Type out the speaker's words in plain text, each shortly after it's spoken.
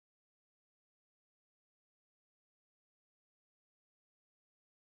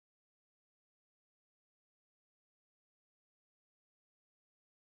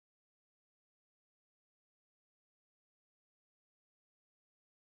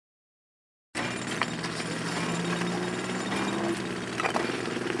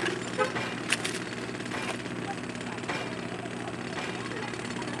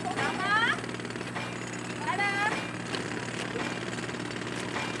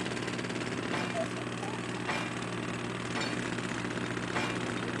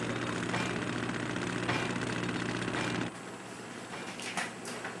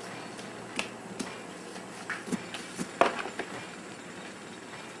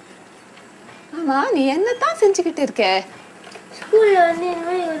ஆமா நீ என்னதான் செஞ்சுக்கிட்டு இருக்க? ஸ்கூல்ல வந்து இந்த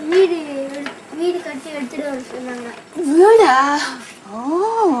மாதிரி ஒரு வீடு கட்டி எடுத்துட்டு வர சொன்னாங்க. வீடா? ஓ,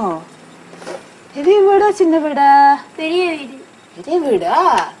 பெரிய வீடா சின்ன வீடா? பெரிய வீடு. பெரிய வீடா?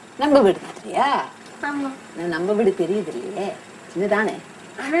 நம்ம வீடு மாதிரியா? ஆமா. நம்ம வீடு பெரியது இல்லையே, சின்னதானே.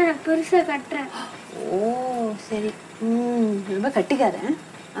 ஆனா நான் பெருசா கட்டுறேன். ஓ சரி. ரொம்ப கட்டிக்காரன்.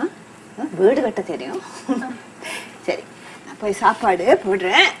 வீடு கட்ட தெரியும். சரி, நான் போய் சாப்பாடு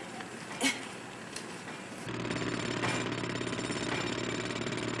போடுறேன்.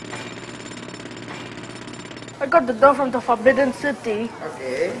 I got the door from the Forbidden City.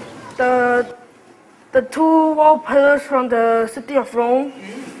 Okay. The two wall pillars from the city of Rome.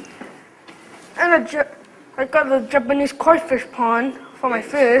 And I got the Japanese koi fish pond for my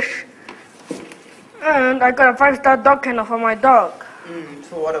fish. And I got a 5-star dog kennel for my dog.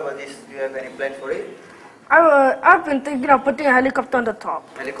 So what about this? Do you have any plan for it? I've been thinking of putting a helicopter on the top.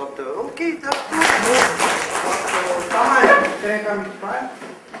 Helicopter. Okay, that's good. Come on. Can I come inside?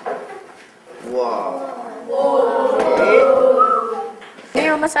 Wow. Okay. Ni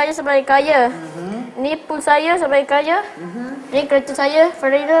rumah saya sebagai kaya. Ni pool saya sebagai kaya. Ni kereta saya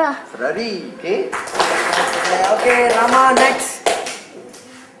Ferrari lah. Ferrari. Okay. Okay, Rama, next.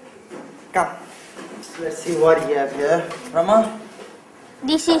 Come. Let's see what you have here. Rama,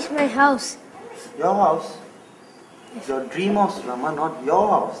 This is my house. your house. Your dream house, Rama, not your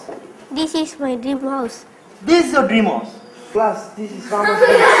house. This is my dream house. This is your dream house. Plus, this is Rama's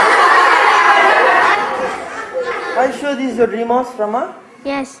dream. Are you sure this is your dream house, Rama?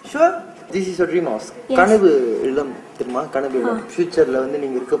 Yes. Sure? This is your dream house. Yes. கனவு இல்லம் தெரியுமா? கனவு இல்லம். ஃபியூச்சர்ல வந்து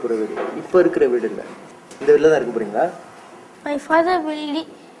நீங்க இருக்க போற வீடு. இப்போ இருக்கிற வீடு இல்ல. இந்த வீட்ல தான் இருக்க போறீங்களா? My father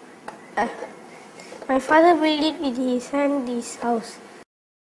built it with his hand, this house.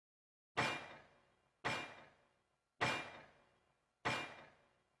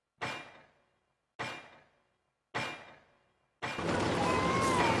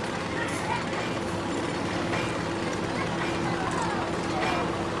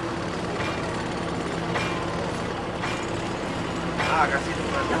 Kasih tu.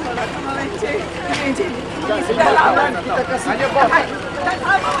 Sudah lama kita kasih. Hanya bos.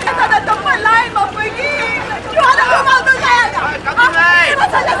 Tak ada tempat lain mau pergi. Jual rumah tu saya. Kami lain. Rumah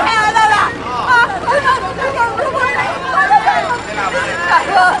saja saya ada lah. Rumah